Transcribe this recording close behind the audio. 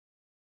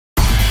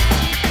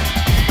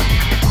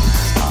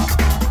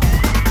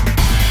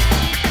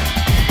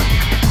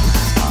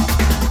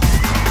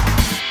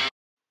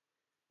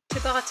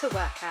Tabata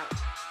Workout.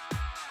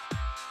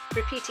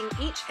 Repeating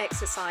each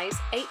exercise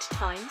 8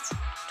 times,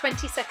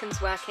 20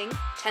 seconds working,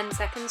 10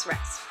 seconds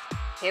rest.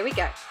 Here we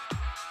go.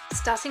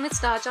 Starting with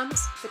star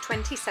jumps for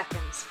 20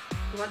 seconds.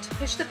 You want to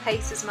push the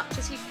pace as much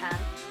as you can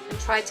and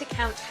try to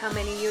count how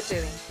many you're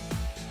doing.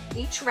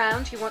 Each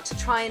round you want to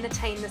try and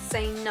attain the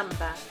same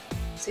number.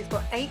 So you've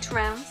got 8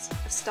 rounds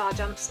of star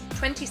jumps,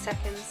 20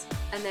 seconds,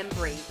 and then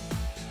breathe.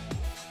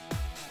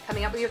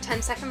 Coming up with your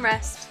 10-second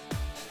rest.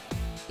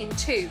 In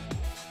 2,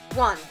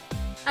 1,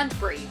 and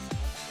breathe.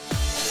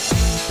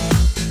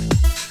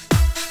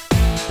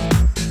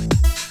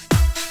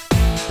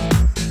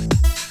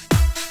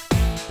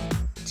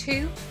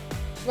 2,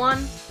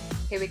 1,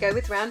 here we go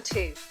with round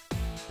 2.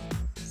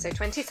 So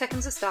 20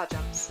 seconds of star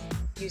jumps.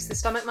 Use the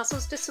stomach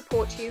muscles to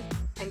support you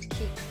and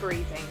keep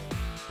breathing.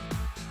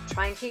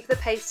 Try and keep the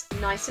pace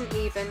nice and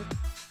even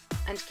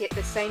and get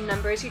the same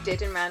number as you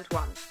did in round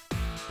 1.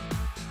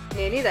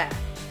 Nearly there.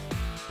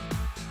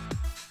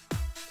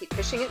 Keep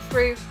pushing it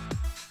through.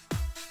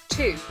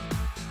 2,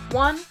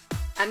 1,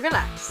 and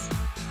relax.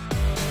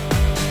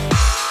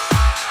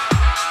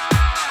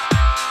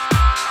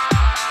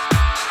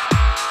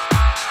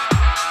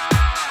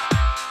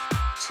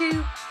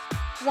 2,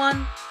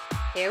 1,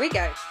 here we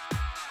go.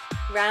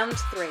 Round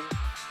 3.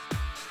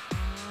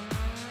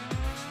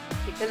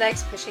 Keep the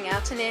legs pushing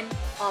out and in,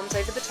 arms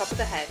over the top of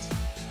the head.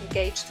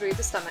 Engage through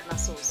the stomach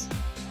muscles.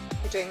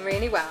 You're doing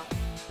really well.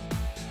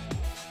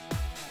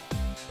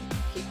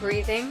 Keep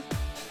breathing.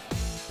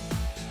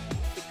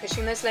 Keep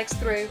pushing those legs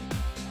through.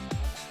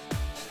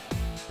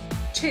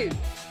 2,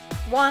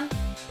 1,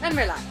 and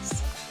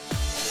relax.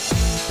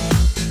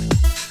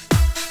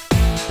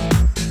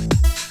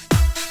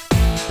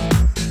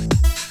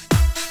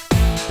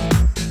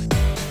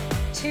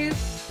 2,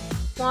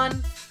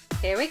 1,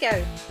 here we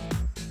go.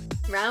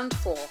 Round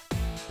 4.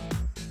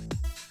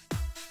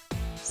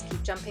 Just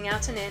keep jumping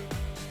out and in.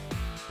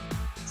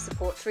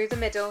 Support through the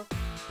middle.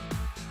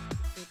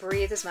 And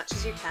breathe as much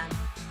as you can.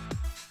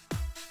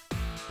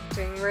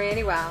 Doing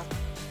really well.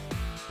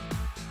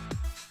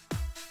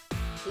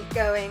 Keep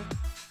going.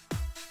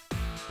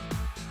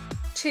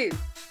 2,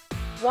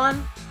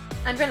 1,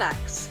 and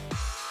relax.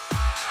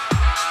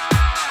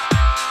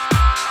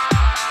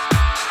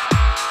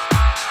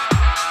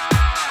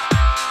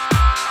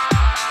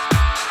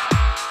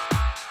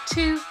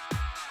 2,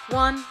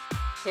 1,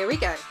 here we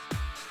go.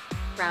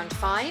 Round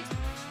 5,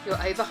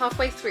 you're over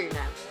halfway through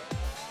now.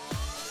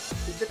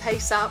 Keep the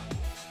pace up.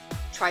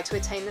 Try to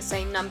attain the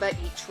same number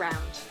each round.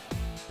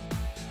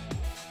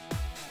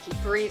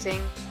 Keep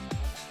breathing.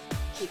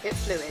 Keep it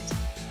fluid.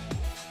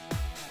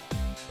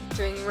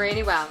 Doing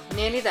really well,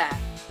 nearly there.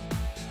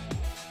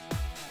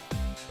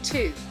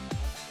 2,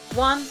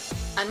 1,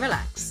 and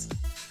relax.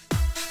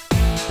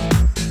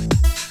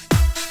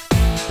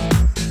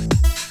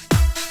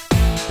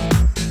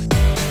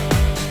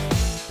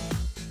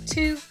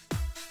 2,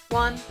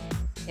 1,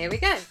 here we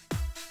go.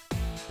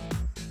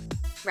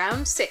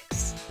 Round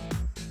 6.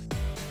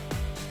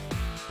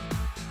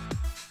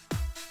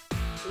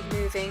 Keep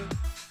moving,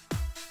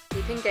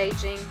 keep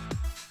engaging,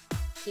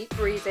 keep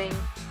breathing.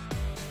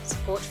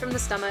 Support from the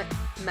stomach,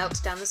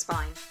 melt down the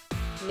spine.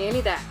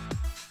 Nearly there.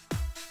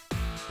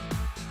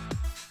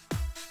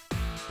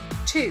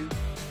 2,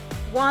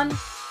 1,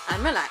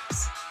 and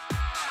relax.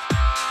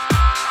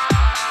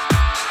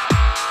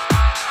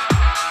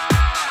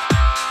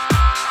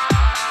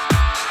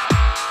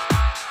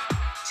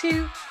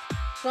 2,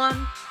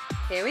 1,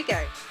 here we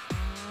go.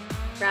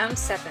 Round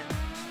 7,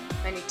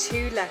 only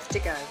 2 left to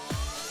go.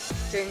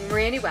 Doing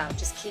really well,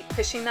 just keep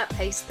pushing that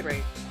pace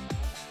through.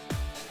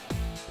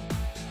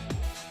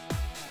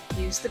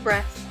 Use the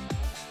breath,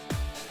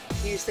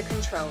 use the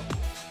control.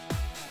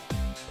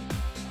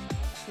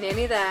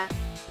 Nearly there.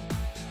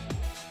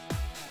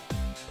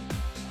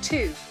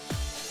 2,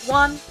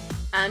 1,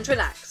 and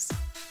relax.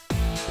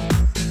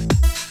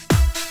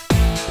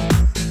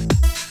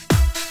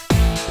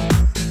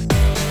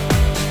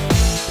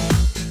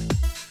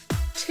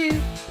 2,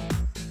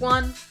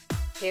 1,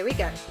 here we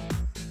go.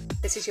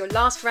 This is your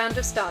last round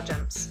of star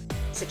jumps,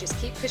 so just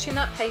keep pushing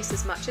that pace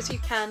as much as you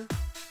can.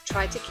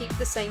 Try to keep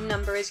the same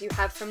number as you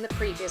have from the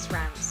previous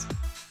rounds.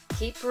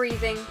 Keep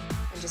breathing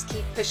and just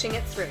keep pushing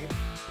it through.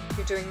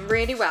 You're doing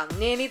really well,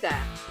 nearly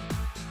there.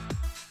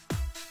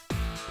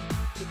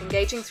 Keep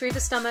engaging through the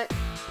stomach.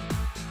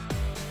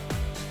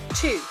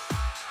 2,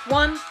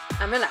 1,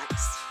 and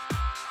relax.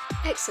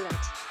 Excellent.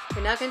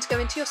 We're now going to go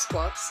into your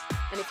squats,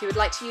 and if you would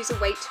like to use a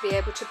weight to be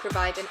able to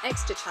provide an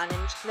extra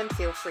challenge, then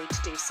feel free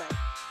to do so.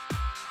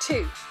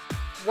 2,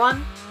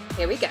 1,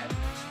 here we go.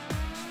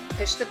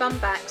 Push the bum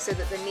back so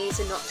that the knees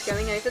are not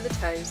going over the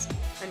toes,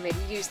 and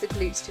really use the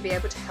glutes to be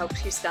able to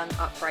help you stand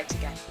upright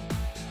again.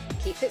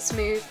 Keep it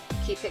smooth,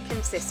 keep it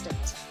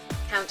consistent.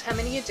 Count how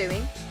many you're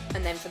doing,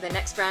 and then for the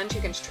next round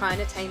you're going to try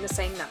and attain the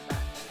same number.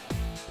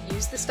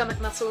 Use the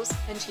stomach muscles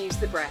and use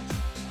the breath.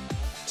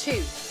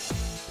 2,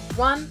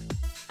 1,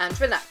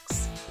 and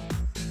relax.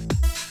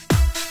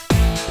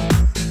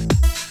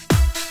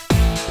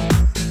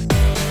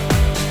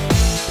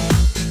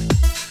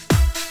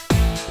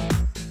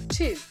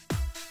 2,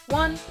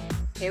 1,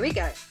 Here we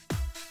go.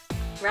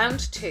 Round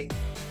 2.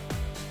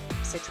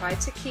 So try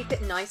to keep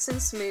it nice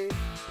and smooth,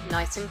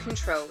 nice and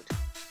controlled.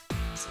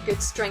 It's a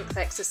good strength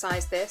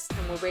exercise this,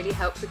 and will really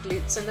help the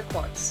glutes and the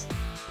quads.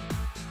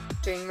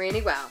 Doing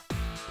really well.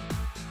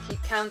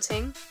 Keep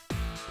counting.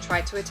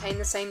 Try to attain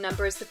the same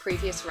number as the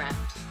previous round.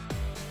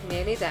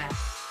 Nearly there.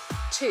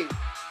 2,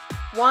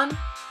 1,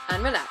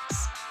 and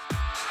relax.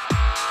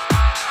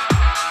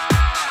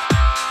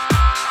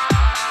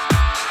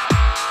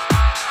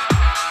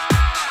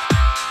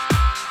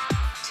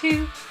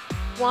 2,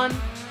 1,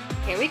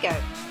 here we go.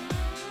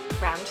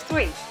 Round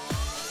 3.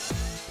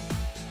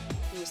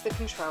 Use the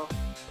control.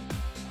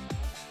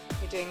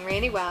 You're doing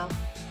really well.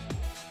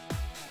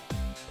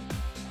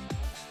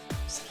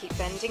 Just keep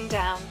bending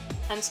down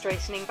and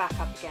straightening back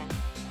up again.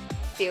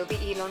 Feel the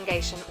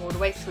elongation all the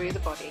way through the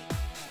body.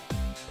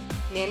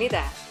 Nearly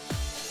there.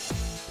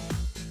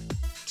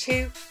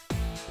 2,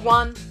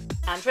 1,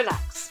 and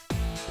relax.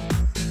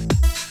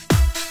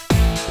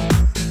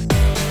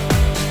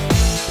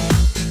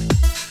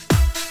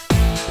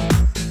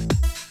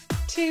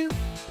 2,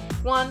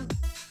 1,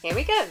 here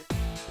we go.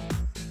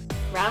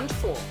 Round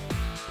 4.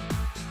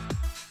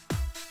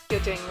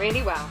 You're doing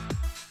really well.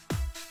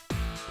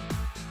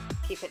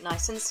 Keep it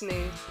nice and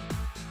smooth.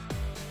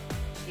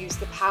 Use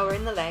the power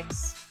in the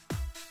legs.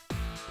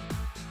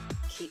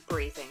 Keep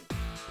breathing.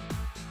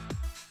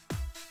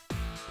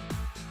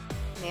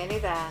 Nearly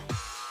there.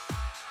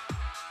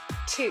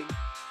 2,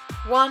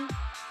 1,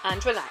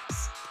 and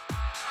relax.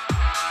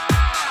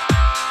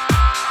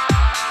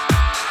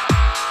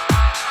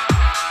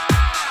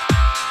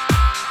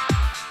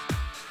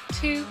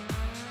 2,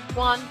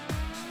 1,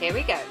 here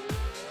we go.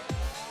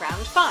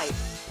 Round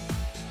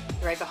 5.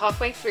 You're over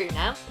halfway through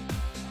now.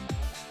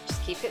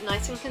 Just keep it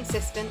nice and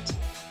consistent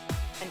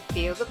and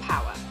feel the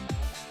power.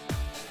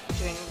 You're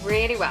doing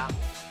really well.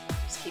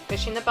 Just keep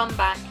pushing the bum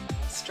back,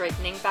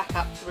 straightening back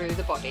up through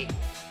the body.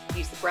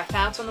 Use the breath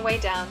out on the way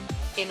down,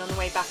 in on the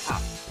way back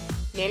up.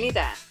 Nearly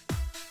there.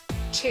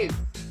 2,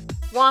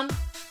 1,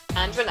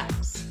 and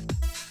relax.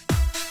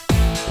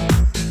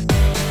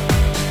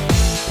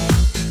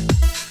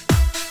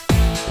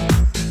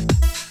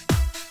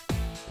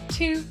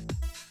 2,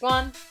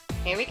 1,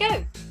 here we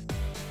go.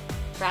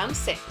 Round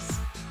 6.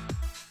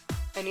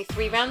 Only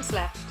 3 rounds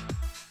left.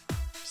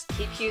 Just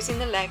keep using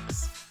the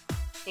legs,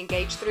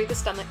 engage through the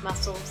stomach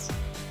muscles,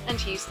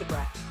 and use the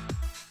breath.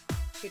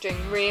 You're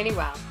doing really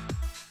well.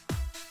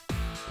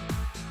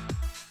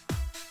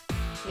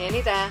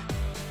 Nearly there.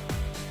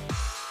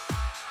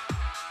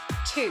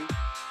 2,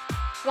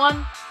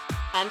 1,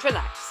 and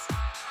relax.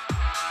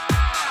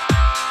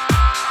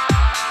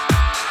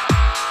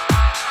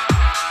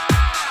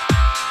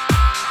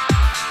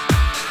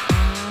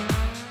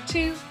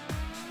 2,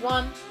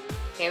 1,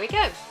 here we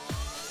go.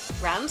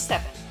 Round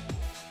 7.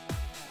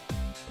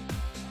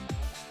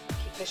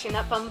 Keep pushing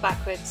that bum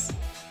backwards.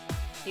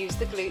 Use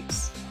the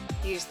glutes,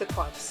 use the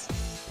quads.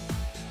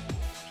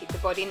 Keep the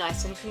body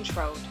nice and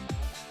controlled.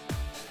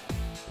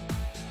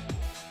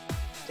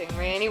 Doing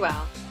really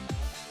well.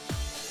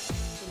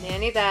 You're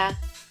nearly there.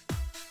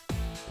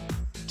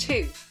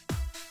 2,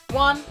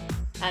 1,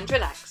 and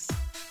relax.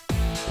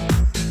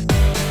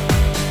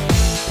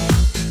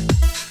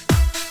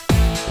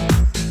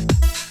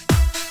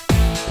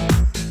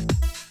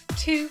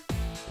 2,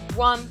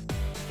 1,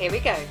 here we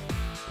go.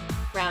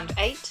 Round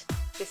 8,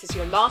 this is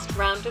your last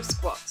round of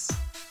squats.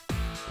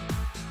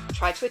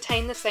 Try to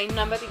attain the same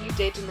number that you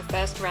did in the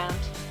first round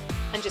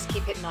and just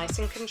keep it nice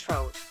and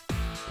controlled.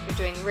 You're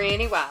doing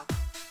really well.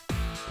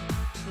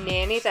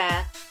 Nearly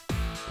there.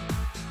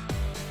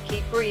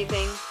 Keep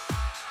breathing.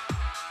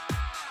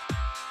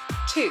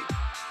 2,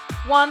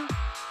 1,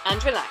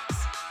 and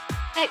relax.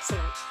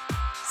 Excellent.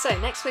 So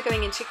next we're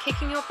going into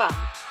kicking your bum.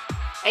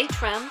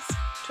 8 rounds.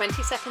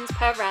 20 seconds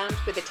per round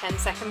with a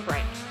 10-second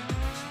break.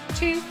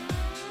 2,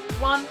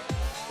 1,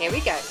 here we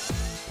go.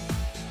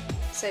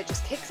 So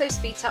just kick those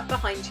feet up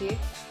behind you,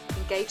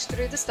 engage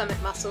through the stomach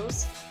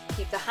muscles,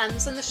 keep the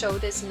hands and the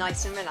shoulders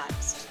nice and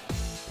relaxed.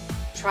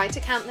 Try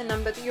to count the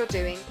number that you're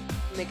doing,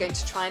 and we're going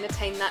to try and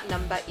attain that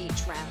number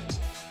each round.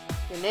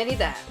 You're nearly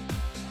there.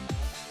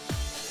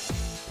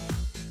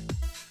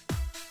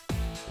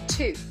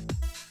 2,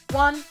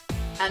 1,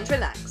 and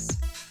relax.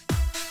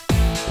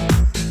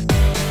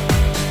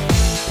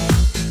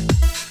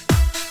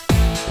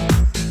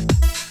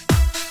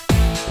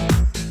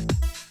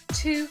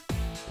 2,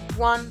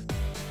 1,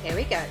 here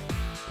we go.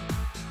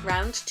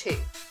 Round 2.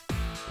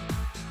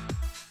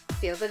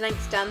 Feel the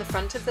length down the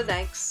front of the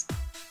legs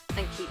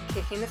and keep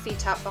kicking the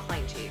feet out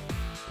behind you.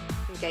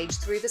 Engage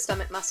through the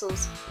stomach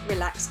muscles,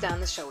 relax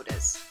down the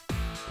shoulders.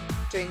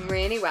 Doing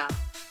really well.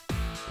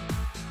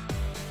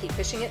 Keep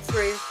pushing it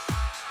through.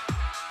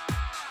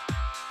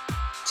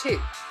 2,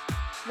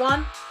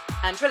 1,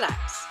 and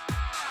relax.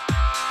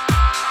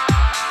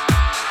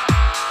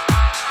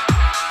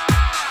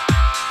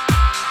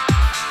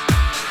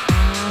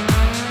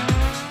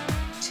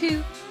 2,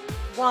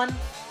 1,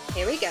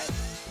 here we go.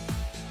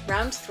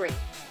 Round 3.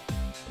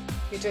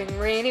 You're doing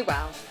really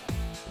well.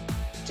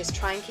 Just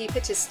try and keep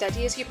it as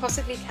steady as you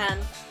possibly can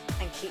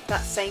and keep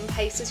that same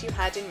pace as you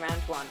had in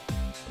round 1.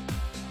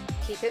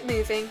 Keep it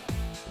moving.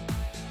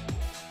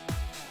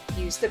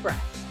 Use the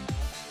breath.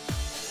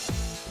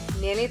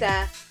 Nearly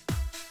there.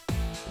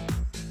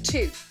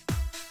 2,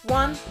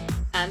 1,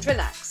 and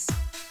relax.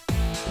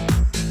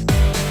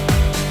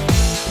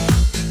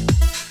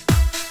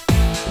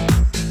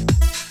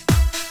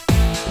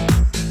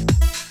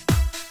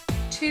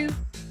 2,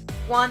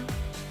 1,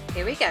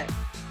 here we go.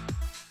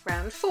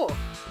 Round 4.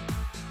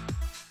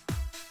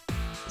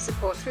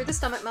 Support through the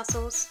stomach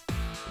muscles.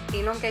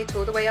 Elongate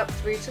all the way up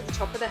through to the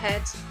top of the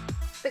head,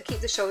 but keep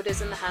the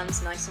shoulders and the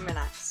hands nice and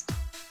relaxed.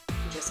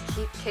 And just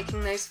keep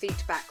kicking those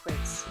feet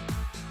backwards.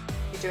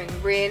 You're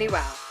doing really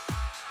well.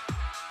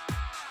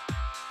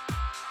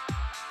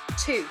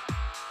 2,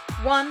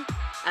 1,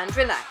 and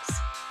relax.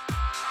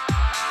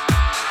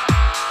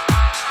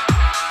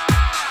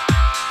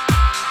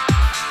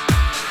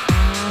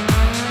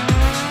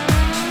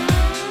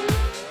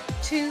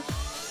 2,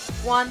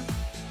 1,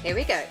 here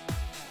we go.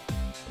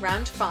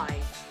 Round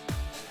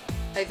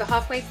 5. Over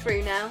halfway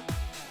through now.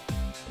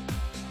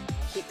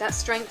 Keep that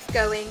strength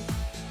going.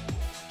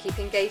 Keep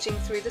engaging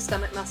through the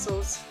stomach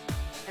muscles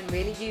and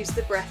really use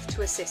the breath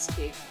to assist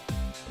you.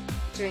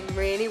 Doing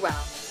really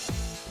well.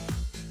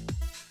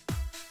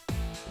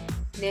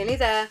 Nearly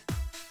there.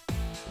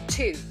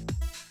 2,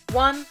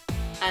 1,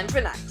 and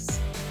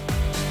relax.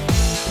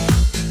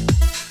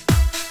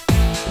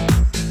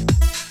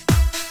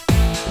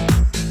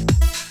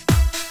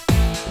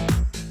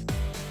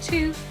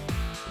 2,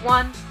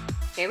 1,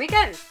 here we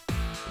go.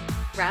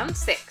 Round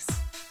 6.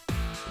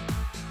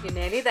 You're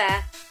nearly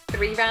there.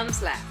 3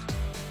 rounds left.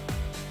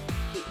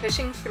 Keep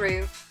pushing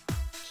through.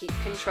 Keep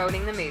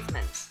controlling the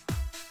movement.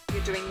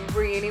 You're doing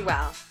really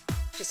well.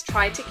 Just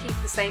try to keep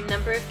the same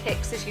number of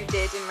kicks as you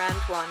did in round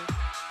 1.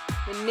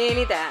 You're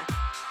nearly there.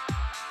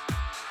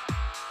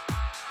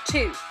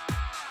 2,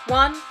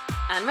 1,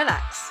 and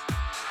relax.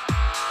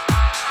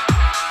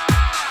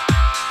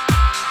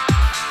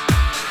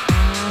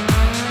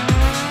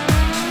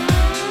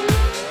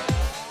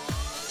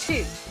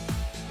 2,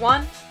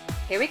 1,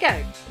 here we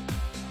go.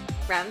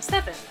 Round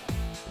 7.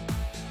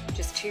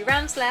 Just 2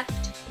 rounds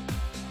left.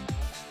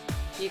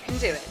 You can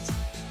do it.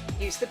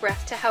 Use the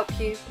breath to help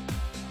you.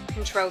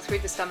 Control through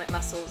the stomach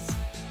muscles.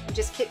 And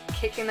just keep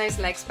kicking those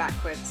legs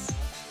backwards.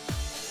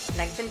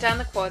 Lengthen down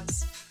the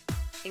quads.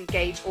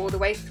 Engage all the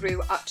way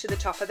through up to the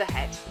top of the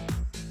head.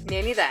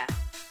 Nearly there.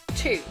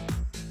 2,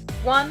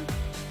 1,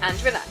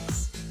 and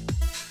relax.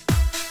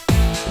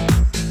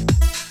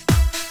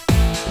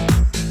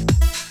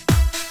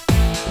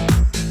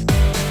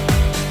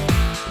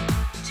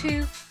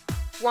 2,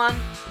 1,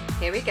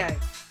 here we go.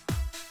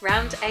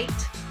 Round 8,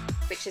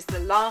 which is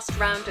the last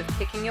round of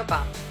kicking your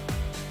bum.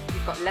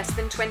 You've got less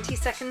than 20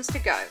 seconds to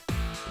go.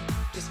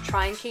 Just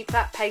try and keep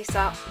that pace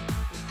up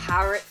and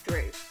power it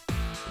through.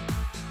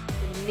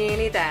 You're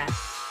nearly there.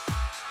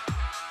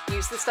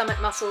 Use the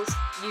stomach muscles,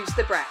 use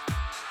the breath.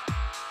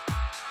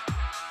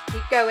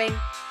 Keep going.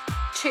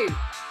 2,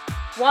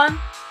 1,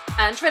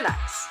 and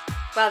relax.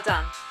 Well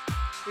done.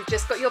 We've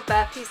just got your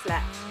burpees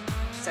left.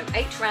 So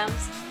 8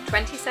 rounds,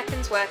 20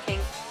 seconds working,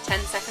 10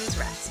 seconds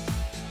rest.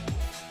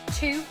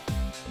 2,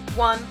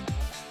 1,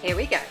 here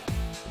we go.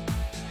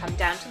 Come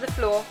down to the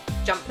floor,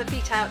 jump the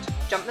feet out,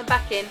 jump them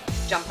back in,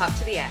 jump up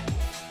to the air.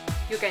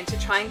 You're going to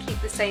try and keep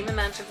the same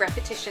amount of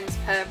repetitions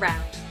per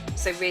round,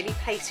 so really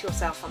pace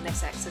yourself on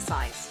this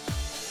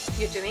exercise.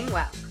 You're doing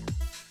well.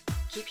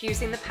 Keep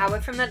using the power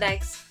from the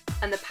legs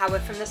and the power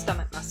from the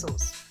stomach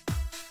muscles.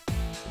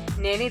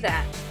 Nearly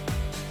there.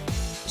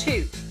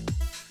 2,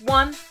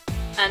 1,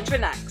 and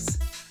relax.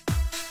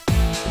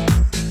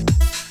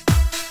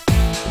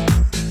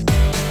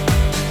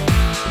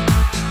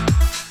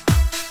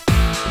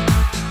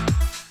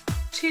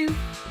 2,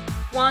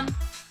 1,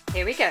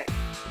 here we go.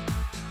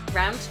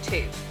 Round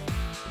 2.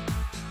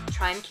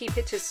 Try and keep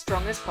it as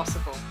strong as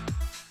possible.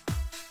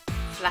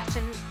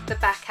 Flatten the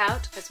back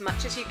out as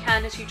much as you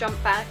can as you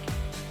jump back.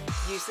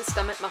 Use the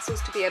stomach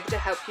muscles to be able to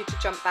help you to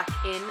jump back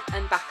in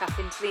and back up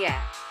into the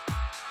air.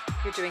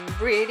 You're doing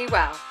really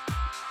well.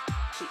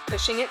 Keep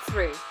pushing it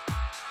through.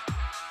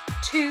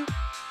 2,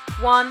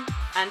 1,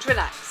 and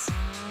relax.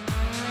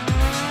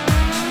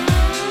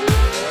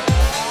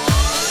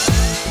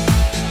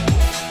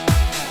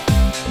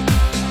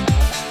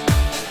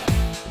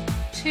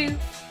 2,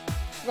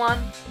 1,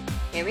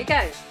 here we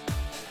go.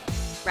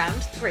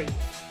 Round 3.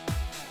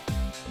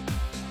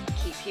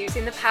 Keep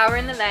using the power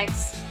in the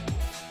legs.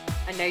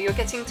 I know you're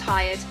getting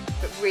tired,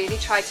 but really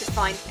try to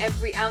find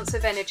every ounce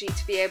of energy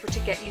to be able to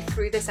get you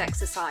through this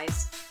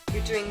exercise.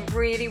 You're doing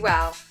really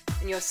well,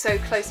 and you're so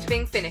close to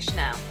being finished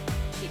now.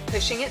 Keep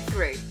pushing it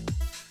through.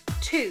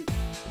 2,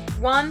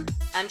 1,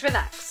 and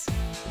relax.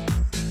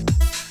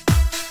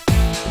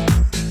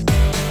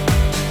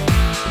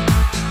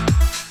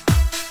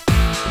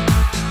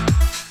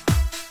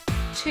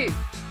 2,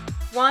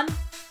 1,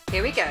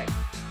 here we go.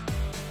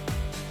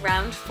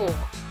 Round 4.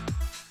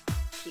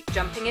 Keep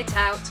jumping it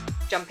out,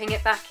 jumping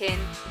it back in,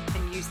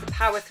 and use the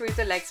power through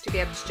the legs to be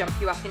able to jump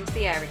you up into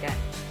the air again.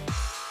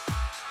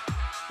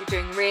 You're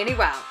doing really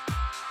well.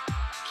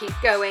 Keep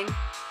going.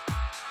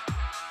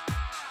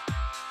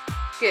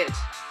 Good.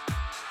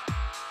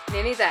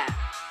 Nearly there.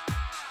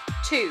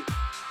 2,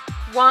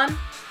 1,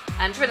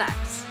 and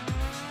relax.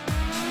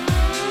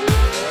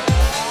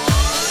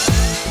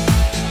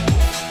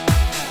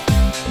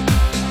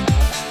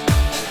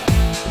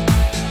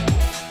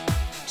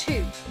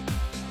 2,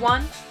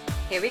 1,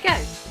 here we go.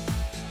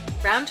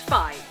 Round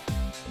 5.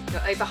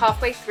 You're over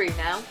halfway through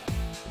now,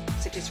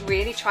 so just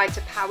really try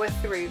to power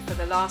through for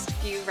the last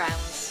few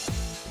rounds.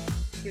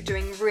 You're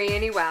doing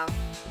really well.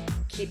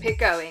 Keep it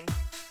going.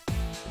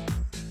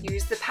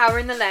 Use the power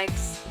in the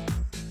legs,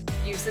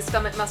 use the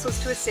stomach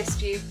muscles to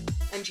assist you,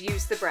 and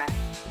use the breath.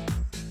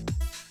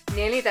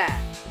 Nearly there.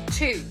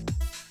 2,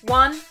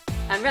 1,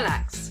 and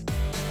relax.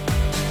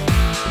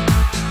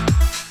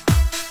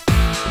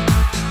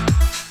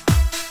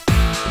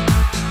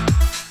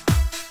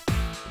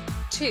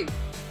 2,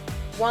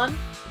 1,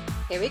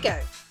 here we go.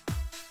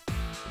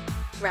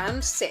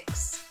 Round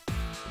 6.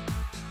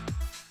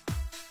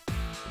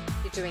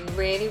 You're doing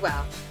really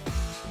well.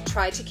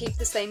 Try to keep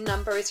the same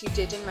number as you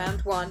did in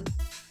round 1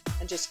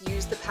 and just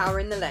use the power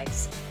in the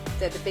legs.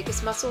 They're the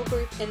biggest muscle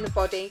group in the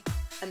body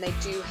and they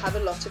do have a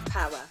lot of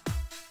power.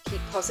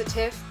 Keep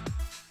positive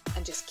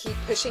and just keep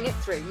pushing it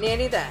through.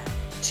 Nearly there.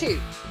 2,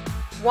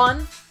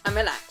 1, and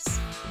relax.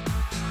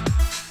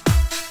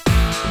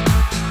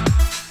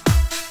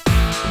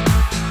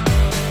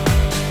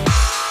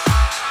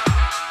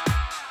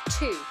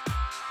 2,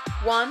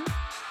 1,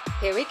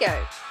 here we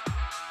go.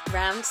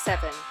 Round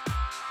 7.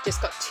 Just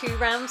got 2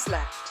 rounds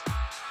left.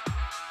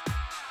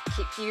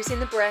 Keep using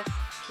the breath,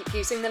 keep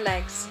using the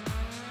legs.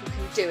 You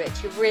can do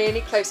it. You're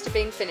really close to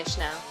being finished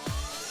now.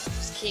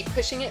 Just keep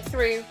pushing it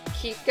through,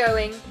 keep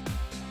going.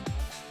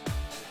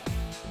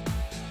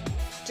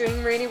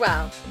 Doing really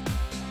well.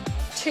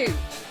 2,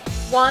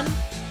 1,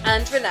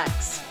 and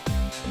relax.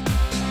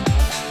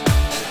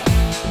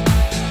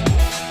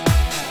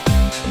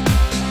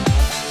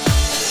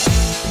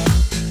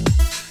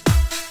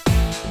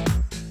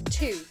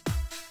 2,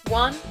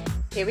 1,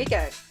 here we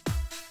go.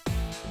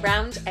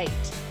 Round 8.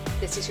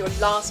 This is your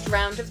last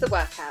round of the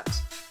workout.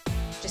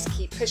 Just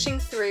keep pushing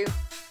through,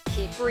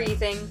 keep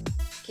breathing,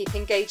 keep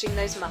engaging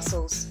those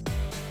muscles.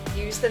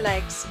 Use the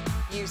legs,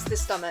 use the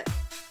stomach.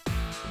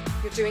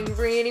 You're doing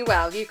really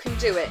well, you can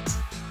do it.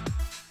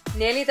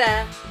 Nearly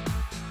there.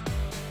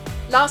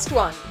 Last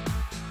one.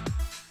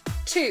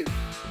 2,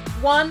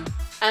 1,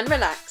 and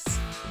relax.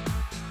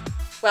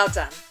 Well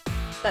done.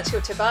 That's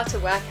your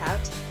Tabata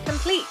workout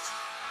complete.